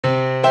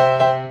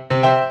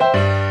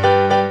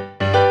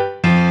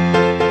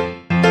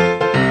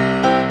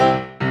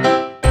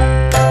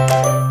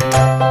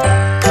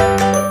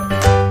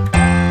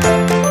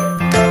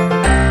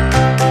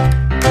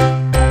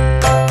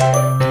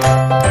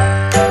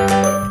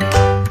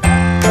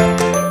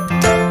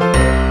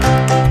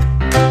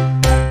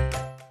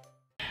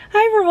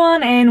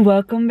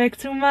welcome back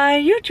to my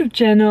YouTube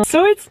channel.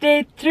 So it's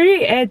day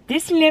 3 at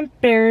Disneyland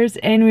Paris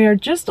and we are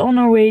just on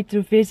our way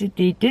to visit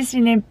the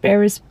Disneyland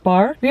Paris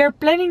park. We are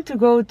planning to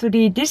go to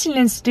the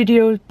Disneyland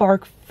Studio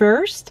Park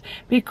first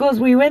because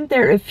we went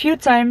there a few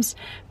times,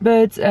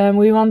 but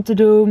we want to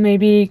do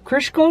maybe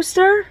Crush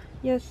Coaster.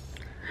 Yes.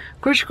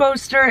 Crush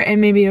Coaster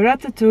and maybe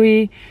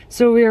Ratatouille.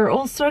 So we are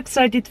also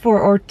excited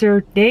for our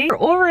third day. We're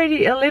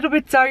already a little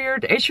bit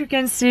tired, as you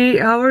can see.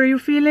 How are you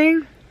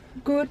feeling?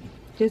 Good.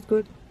 Just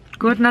good.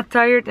 Good, not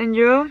tired. And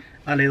you?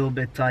 A little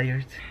bit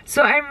tired.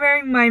 So I'm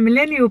wearing my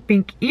millennial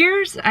pink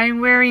ears.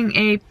 I'm wearing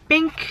a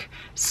pink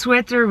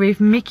sweater with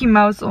Mickey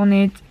Mouse on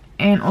it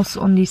and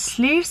also on the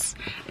sleeves.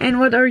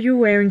 And what are you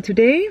wearing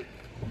today?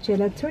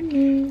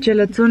 Gelatoni.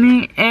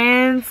 Gelatoni.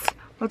 And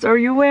what are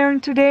you wearing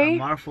today? A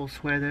Marvel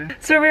sweater.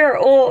 So we are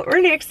all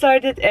really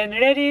excited and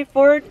ready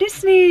for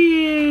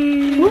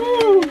Disney!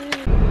 Woo!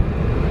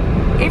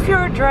 If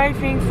you're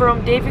driving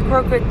from Davy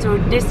Crockett to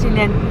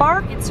Disneyland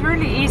Park, it's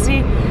really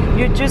easy.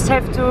 You just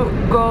have to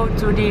go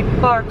to the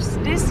parks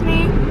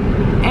Disney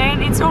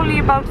and it's only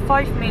about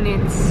 5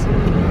 minutes.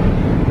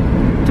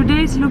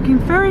 Today is looking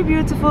very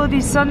beautiful, the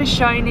sun is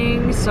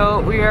shining, so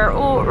we are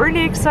all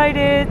really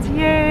excited.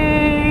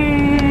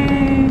 Yay!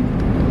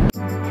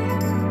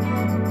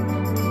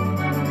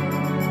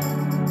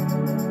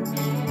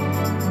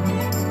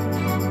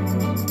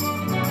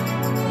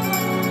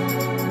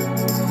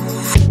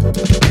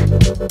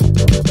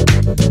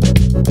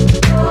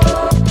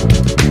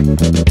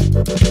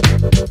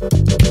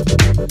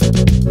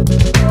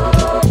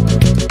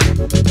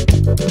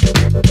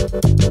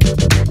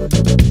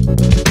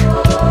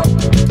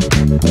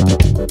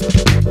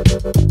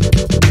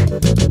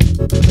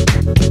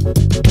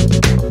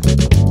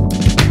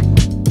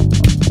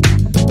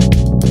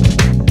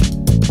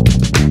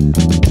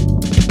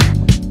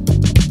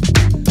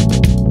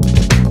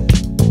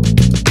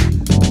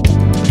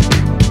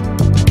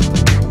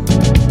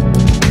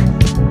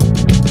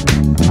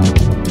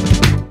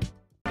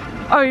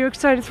 Are you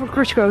excited for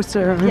Crush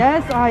Coaster?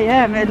 Yes, I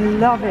am. I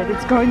love it.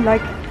 It's going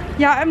like...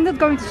 Yeah, I'm not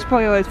going to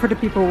spoil it for the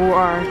people who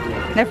are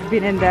never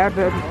been in there,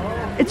 but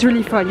it's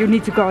really fun. You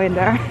need to go in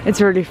there.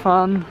 It's really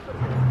fun.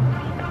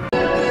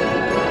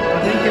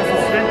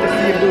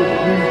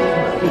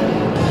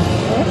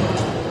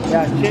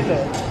 Ja,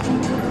 chillen.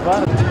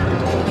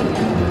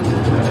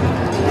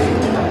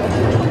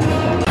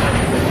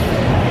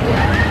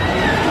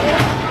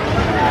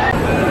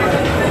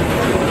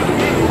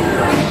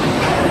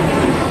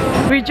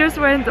 We just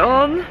went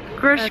on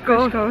Crush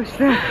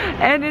Coaster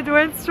and it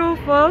went so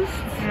fast.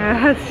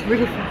 Yeah, it's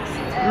really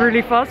fast.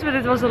 Really fast, but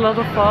it was a lot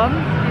of fun.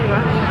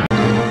 Yeah.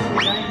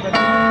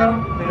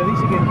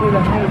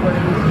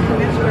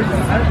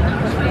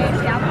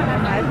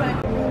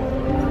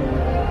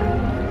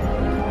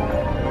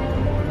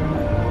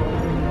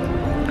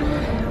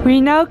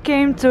 We now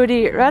came to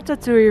the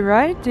Ratatouille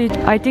ride.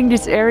 I think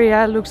this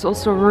area looks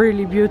also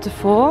really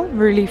beautiful,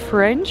 really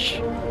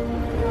French.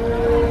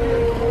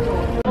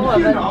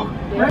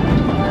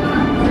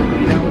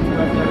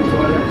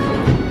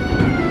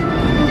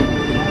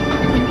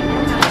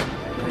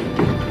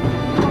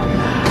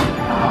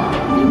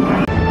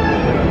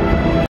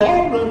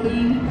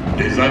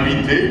 Des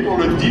invités pour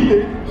le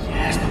dîner.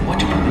 Yes, but what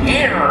to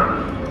prepare?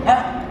 Hein?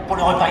 Pour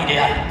le repas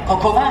idéal?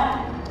 Coq au vin?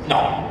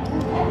 Non.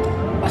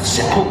 A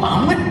simple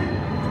omelet?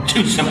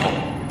 Too simple.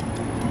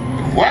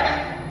 What?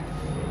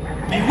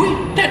 Mais oui,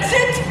 that's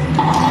it!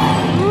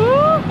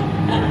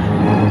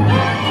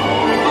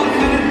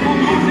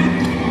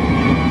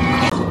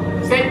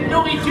 Cette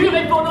nourriture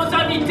est pour nos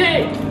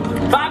invités,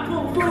 pas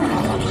pour vous.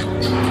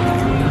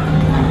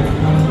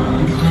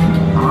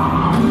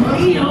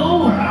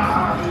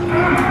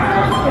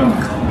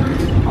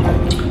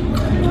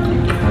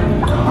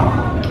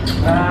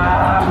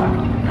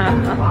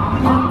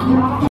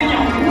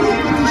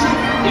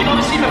 Il va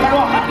aussi me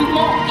falloir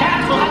rapidement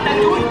 4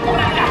 ratatouilles pour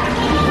la carte.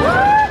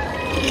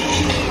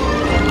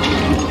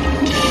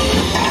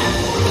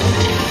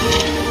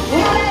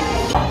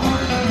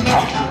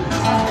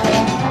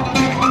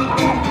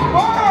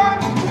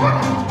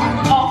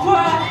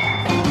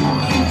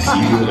 Si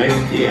vous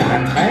restez à la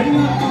traîne,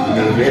 vous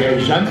ne verrez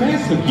jamais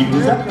ce qui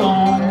vous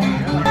attend.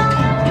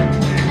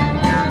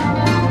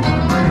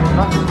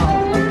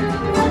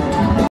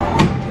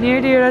 Near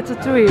the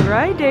Ratatouille,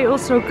 right? They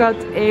also got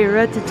a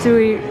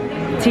Ratatouille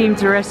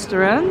themed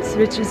restaurant,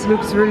 which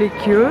looks really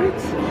cute.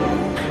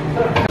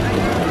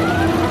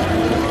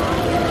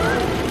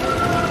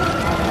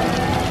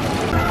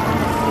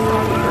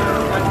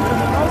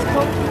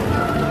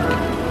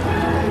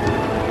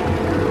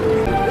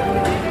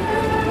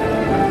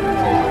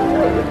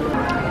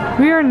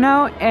 We are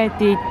now at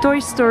the Toy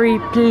Story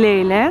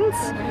Playland,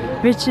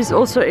 which is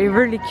also a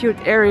really cute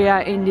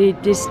area in the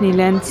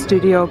Disneyland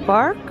Studio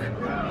Park.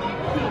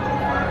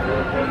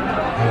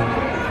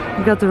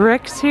 We got the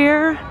Rex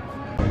here.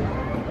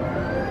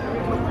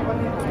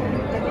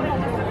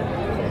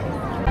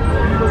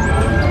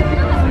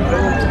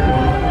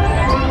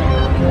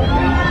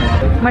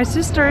 My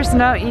sister is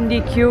now in the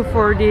queue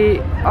for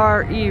the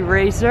RE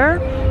Racer,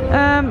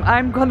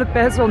 I'm gonna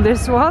pass on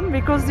this one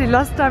because the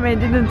last time I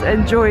didn't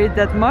enjoy it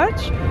that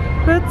much.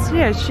 But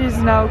yeah, she's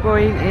now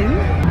going in.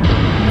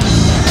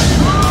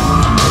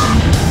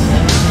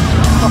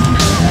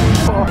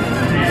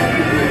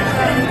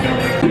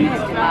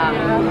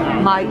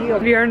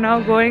 We are now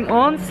going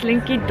on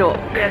Slinky Dog.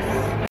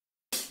 Yes.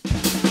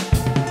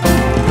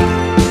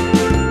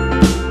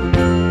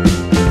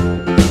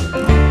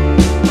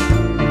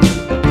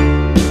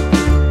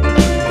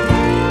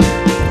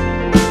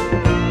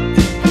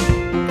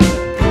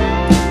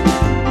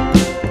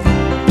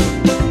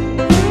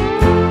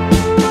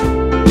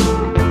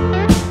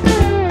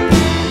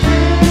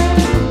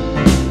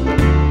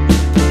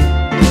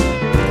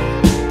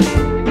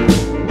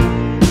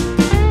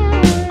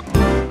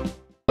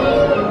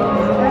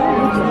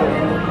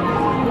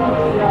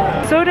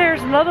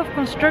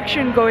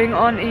 Construction going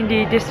on in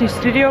the Disney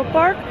Studio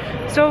Park,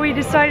 so we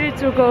decided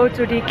to go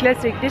to the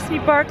classic Disney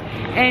Park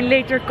and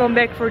later come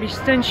back for the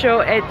stunt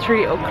show at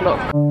 3 o'clock.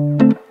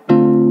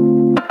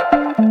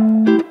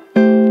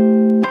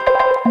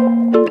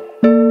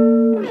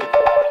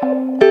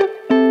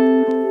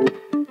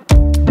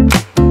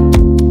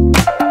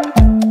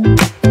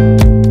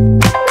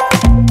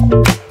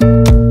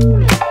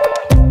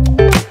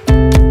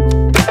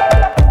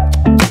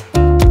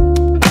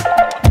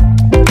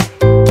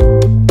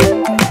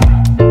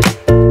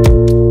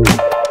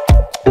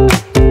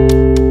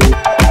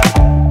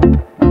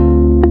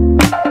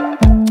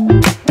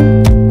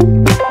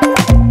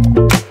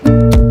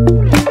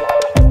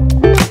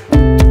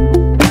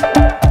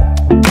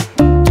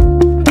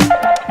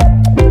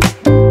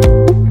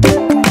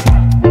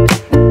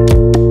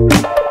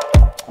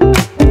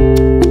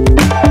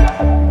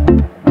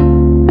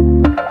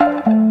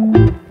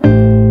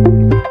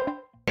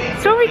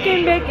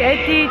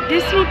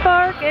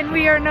 And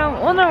we are now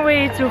on our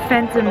way to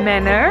Phantom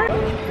Manor.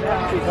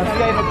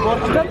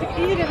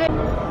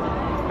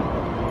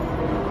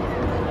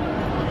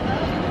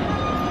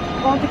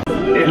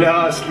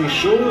 Hélas, les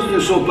choses ne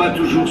sont pas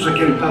toujours ce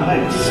qu'elles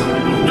paraissent.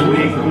 Tous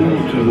les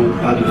contes n'ont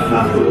pas de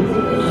fin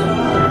heureuse.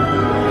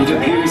 It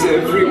appears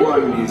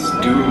everyone is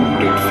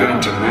doomed at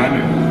Phantom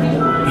Manor.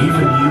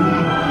 Even you?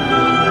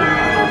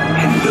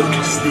 And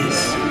notice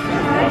this.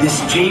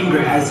 This chamber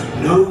has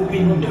no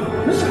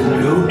windows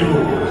and no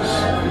doors,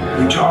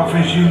 which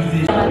offers you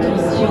this.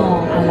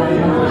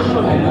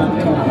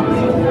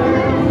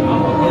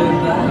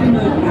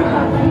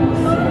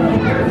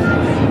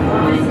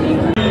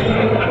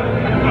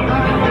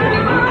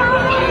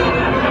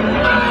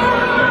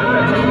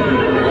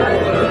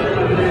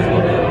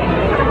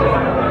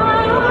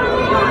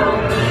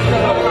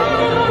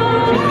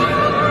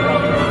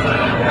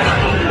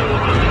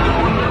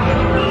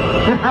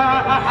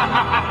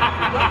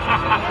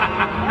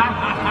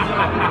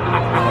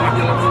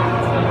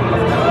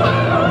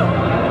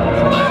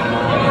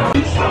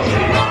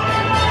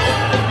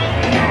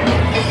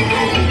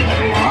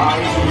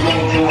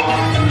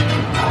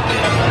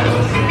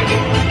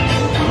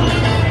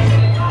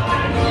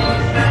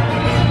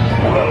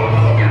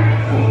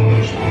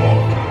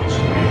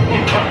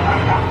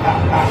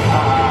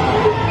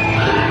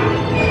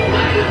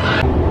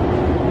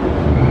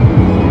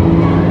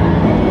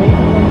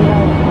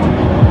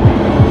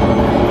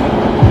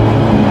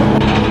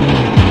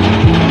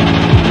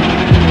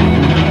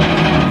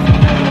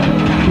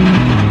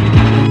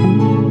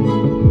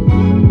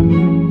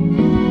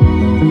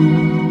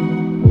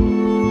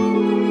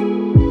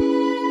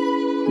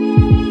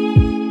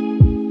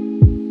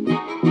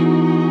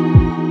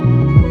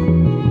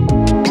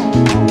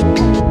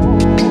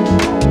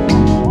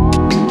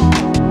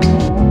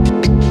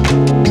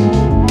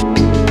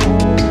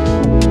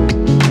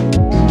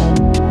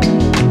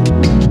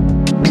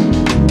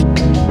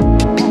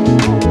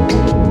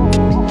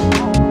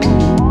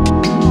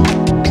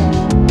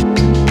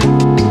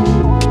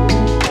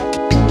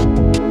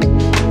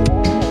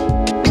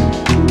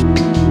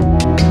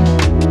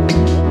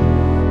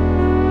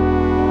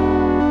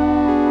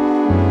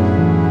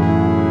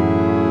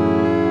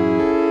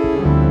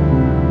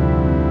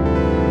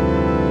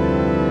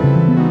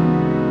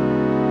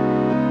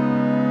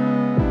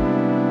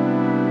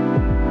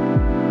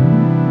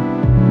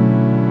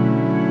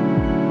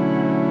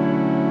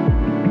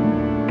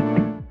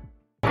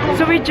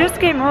 So we just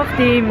came off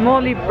the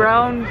Molly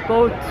Brown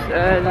boat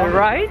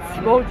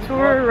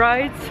tour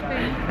ride,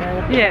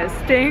 yes,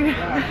 thing,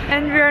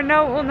 and we are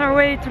now on our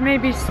way to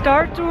maybe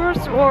Star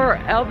Tours or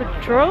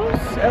Albatron,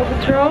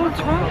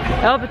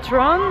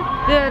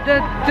 The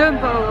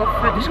Dumbo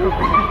of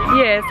Discovery.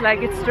 Yes,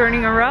 like it's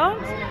turning around.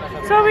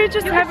 So we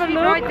just have a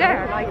look right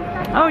there.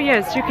 Oh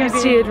yes, you can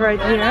see it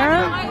right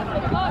here.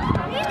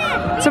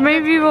 So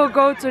maybe we'll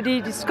go to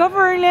the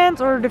Discoveryland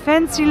or the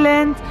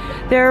Fantasyland.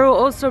 There will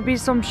also be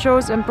some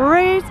shows and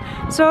parades.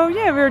 So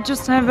yeah, we'll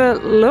just have a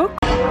look.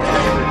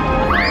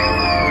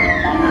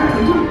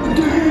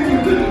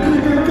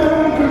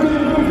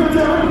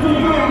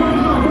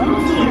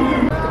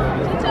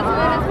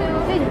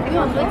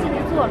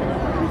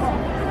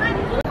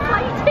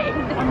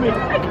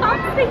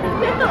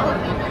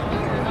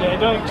 Yeah,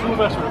 don't too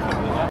much.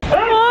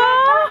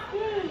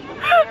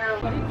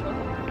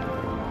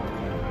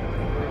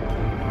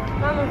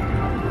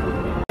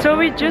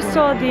 we just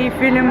saw the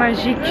Film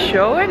Magique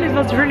show and it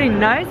was really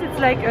nice. It's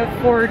like a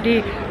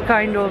 4D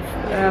kind of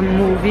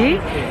movie.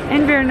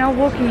 And we're now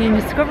walking in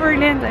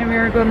Discoveryland and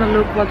we're gonna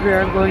look what we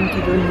are going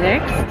to do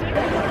next.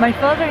 My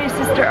father and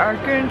sister are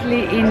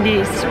currently in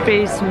the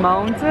Space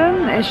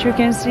Mountain, as you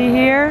can see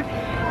here.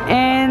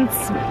 And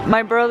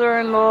my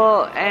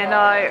brother-in-law and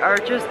I are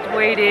just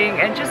waiting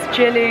and just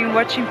chilling,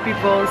 watching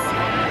people's,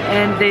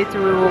 and later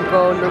we will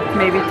go look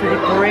maybe to the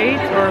parade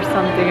or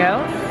something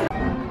else.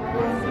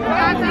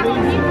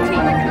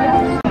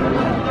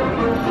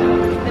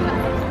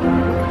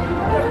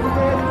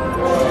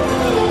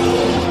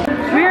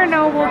 We are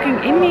now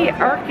walking in the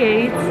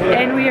arcades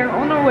and we are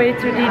on our way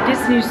to the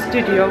Disney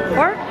Studio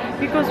Park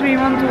because we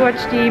want to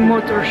watch the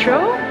motor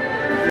show.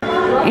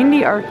 In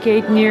the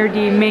arcade near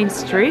the main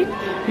street,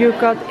 you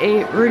got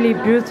a really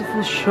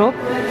beautiful shop.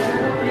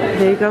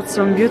 They got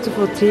some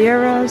beautiful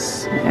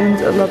tiaras and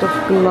a lot of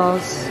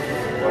glass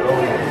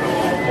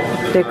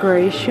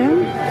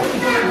decoration.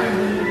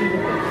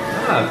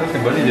 Ah, ça c'est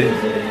une bonne idée.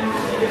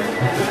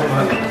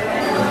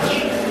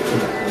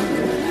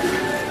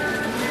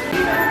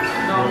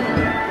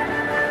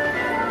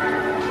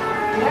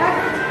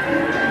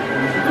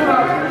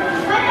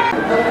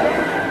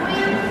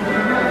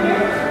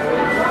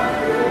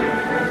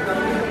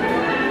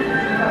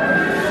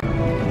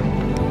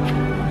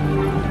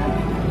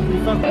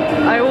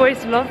 I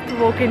always love to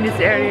walk in this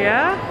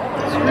area.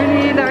 It's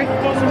really like,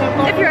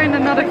 if you're in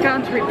another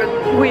country, but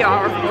we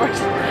are, of course.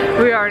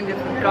 We are in a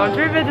different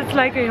country, but it's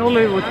like a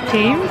Hollywood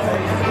theme.